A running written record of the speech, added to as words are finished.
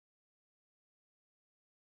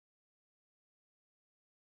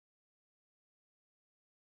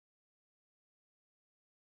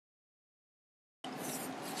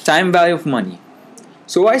time value of money.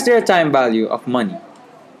 So why is there a time value of money?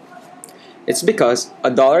 It's because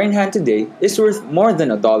a dollar in hand today is worth more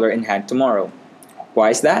than a dollar in hand tomorrow. Why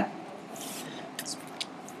is that?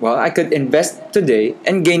 Well, I could invest today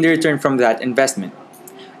and gain the return from that investment.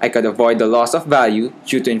 I could avoid the loss of value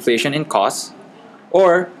due to inflation and costs,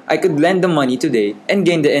 or I could lend the money today and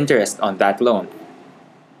gain the interest on that loan.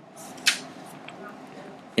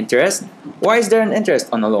 Interest? Why is there an interest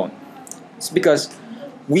on a loan? It's because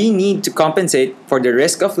we need to compensate for the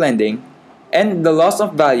risk of lending and the loss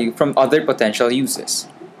of value from other potential uses.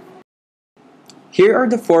 Here are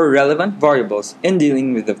the 4 relevant variables in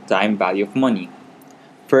dealing with the time value of money.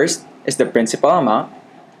 First is the principal amount,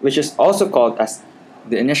 which is also called as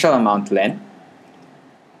the initial amount lent.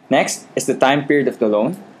 Next is the time period of the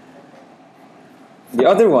loan. The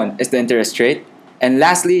other one is the interest rate. And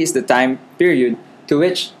lastly is the time period to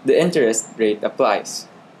which the interest rate applies.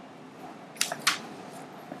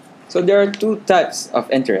 So there are 2 types of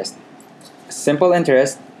interest. Simple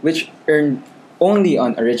interest, which earned only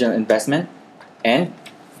on original investment, and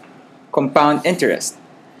compound interest,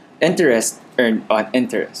 interest earned on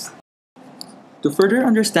interest. To further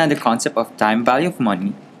understand the concept of time value of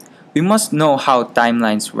money, we must know how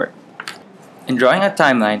timelines work. In drawing a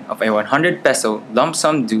timeline of a 100 peso lump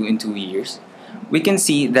sum due in 2 years, we can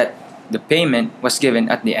see that the payment was given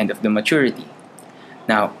at the end of the maturity.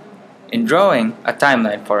 Now, in drawing a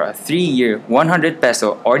timeline for a 3-year 100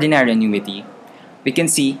 peso ordinary annuity, we can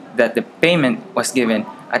see that the payment was given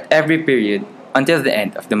at every period until the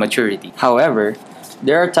end of the maturity. However,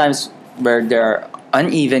 there are times where there are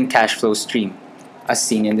uneven cash flow stream, as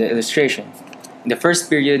seen in the illustration. In the first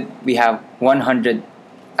period, we have 100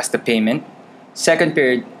 as the payment, second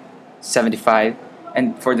period, 75,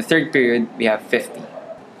 and for the third period, we have 50.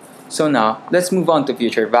 So now, let's move on to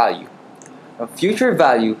future value. A future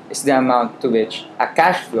value is the amount to which a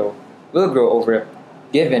cash flow will grow over a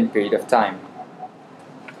given period of time.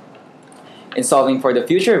 In solving for the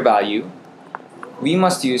future value, we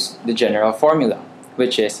must use the general formula,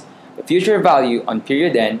 which is the future value on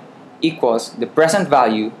period end equals the present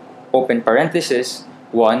value, open parenthesis,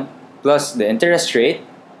 1 plus the interest rate,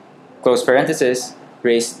 close parenthesis,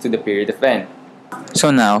 raised to the period of n.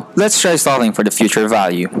 So now, let's try solving for the future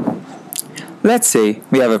value. Let's say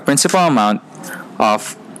we have a principal amount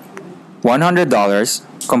of $100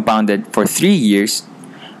 compounded for 3 years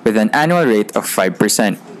with an annual rate of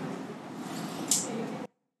 5%.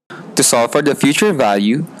 To solve for the future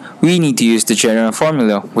value, we need to use the general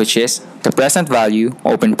formula, which is the present value,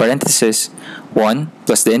 open parenthesis, 1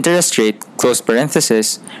 plus the interest rate, close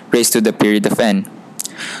parenthesis, raised to the period of n.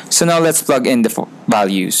 So now let's plug in the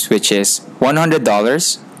values, which is $100,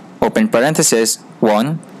 open parenthesis,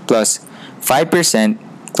 1 plus 5%,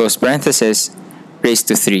 close parenthesis, raised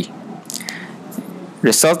to 3,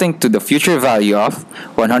 resulting to the future value of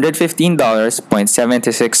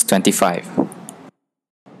 $115.7625.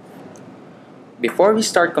 Before we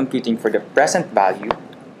start computing for the present value,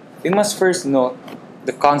 we must first note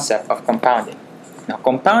the concept of compounding. Now,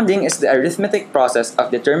 compounding is the arithmetic process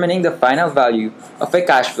of determining the final value of a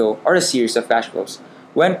cash flow or a series of cash flows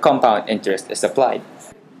when compound interest is applied.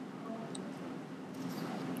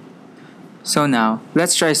 So now,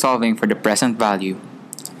 let's try solving for the present value.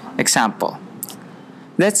 Example.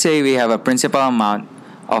 Let's say we have a principal amount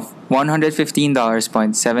of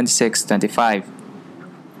 $115.7625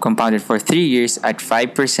 compounded for 3 years at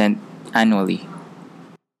 5% annually.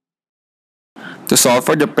 To solve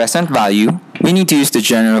for the present value, we need to use the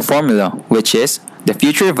general formula, which is the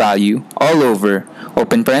future value all over,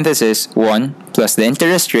 open parenthesis, 1 plus the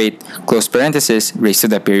interest rate, close parenthesis, raised to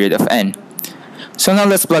the period of n. So now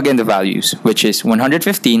let's plug in the values, which is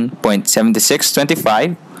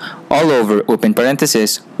 115.7625 all over, open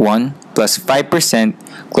parenthesis, 1 plus 5%,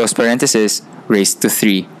 close parenthesis, raised to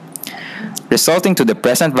 3, resulting to the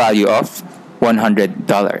present value of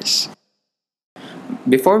 $100.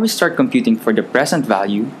 Before we start computing for the present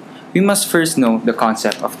value, we must first know the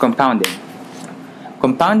concept of compounding.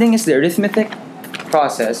 Compounding is the arithmetic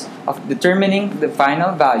process of determining the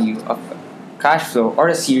final value of cash flow or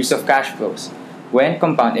a series of cash flows when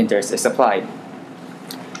compound interest is applied.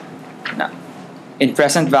 Now, in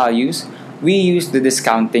present values, we use the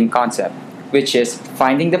discounting concept, which is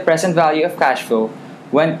finding the present value of cash flow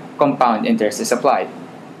when compound interest is applied.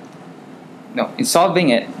 Now, in solving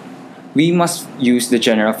it, we must use the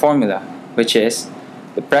general formula, which is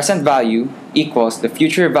the present value equals the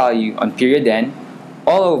future value on period end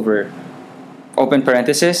all over, open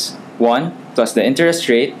parenthesis, 1 plus the interest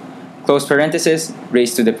rate, close parenthesis,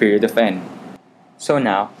 raised to the period of n. So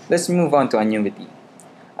now, let's move on to annuity.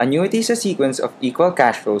 Annuity is a sequence of equal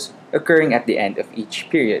cash flows occurring at the end of each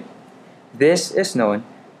period. This is known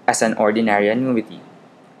as an ordinary annuity.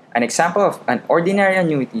 An example of an ordinary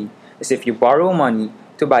annuity is if you borrow money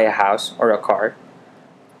to buy a house or a car,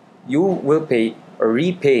 you will pay or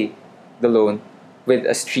repay the loan with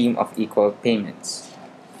a stream of equal payments.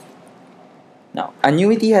 Now,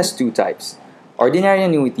 annuity has two types: ordinary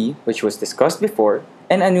annuity, which was discussed before,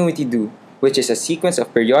 and annuity due, which is a sequence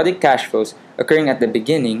of periodic cash flows occurring at the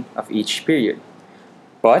beginning of each period.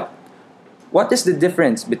 But what is the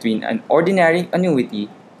difference between an ordinary annuity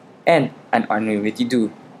and an annuity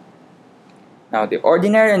due? Now, the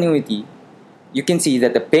ordinary annuity, you can see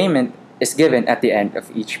that the payment is given at the end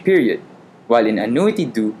of each period, while in annuity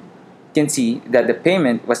due, you can see that the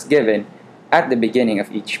payment was given at the beginning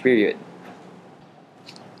of each period.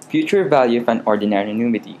 Future value of an ordinary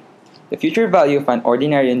annuity. The future value of an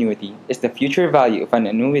ordinary annuity is the future value of an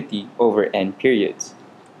annuity over n periods.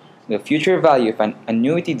 The future value of an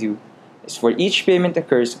annuity due is for each payment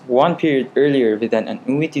occurs one period earlier with an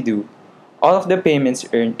annuity due, all of the payments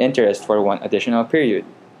earn interest for one additional period.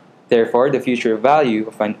 Therefore, the future value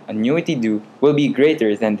of an annuity due will be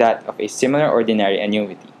greater than that of a similar ordinary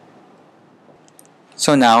annuity.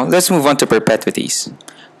 So now, let's move on to perpetuities.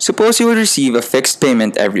 Suppose you will receive a fixed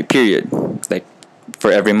payment every period, like for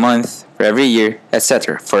every month, for every year,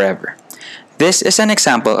 etc., forever. This is an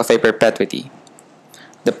example of a perpetuity.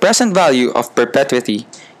 The present value of perpetuity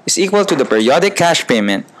is equal to the periodic cash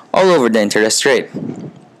payment all over the interest rate.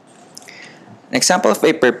 An example of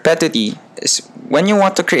a perpetuity is when you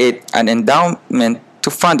want to create an endowment to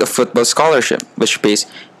fund a football scholarship, which pays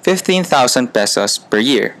 15,000 pesos per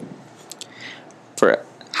year. For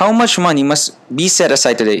how much money must be set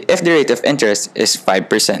aside today if the rate of interest is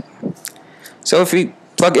 5%? So if we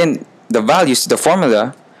plug in the values to the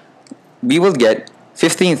formula, we will get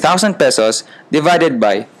 15,000 pesos divided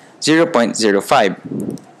by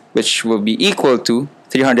 0.05, which will be equal to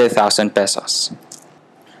 300,000 pesos.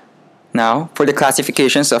 Now, for the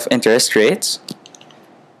classifications of interest rates,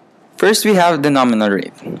 first we have the nominal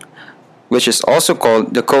rate, which is also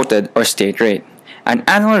called the quoted or state rate, an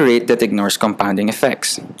annual rate that ignores compounding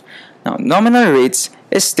effects. Now, nominal rates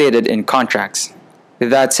is stated in contracts.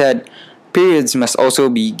 With that said, periods must also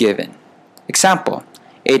be given. Example,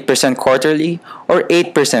 8% quarterly or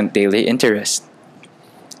 8% daily interest.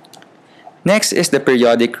 Next is the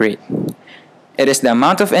periodic rate. It is the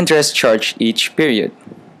amount of interest charged each period.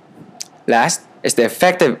 Last is the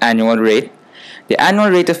effective annual rate, the annual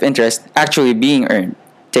rate of interest actually being earned,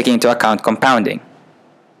 taking into account compounding.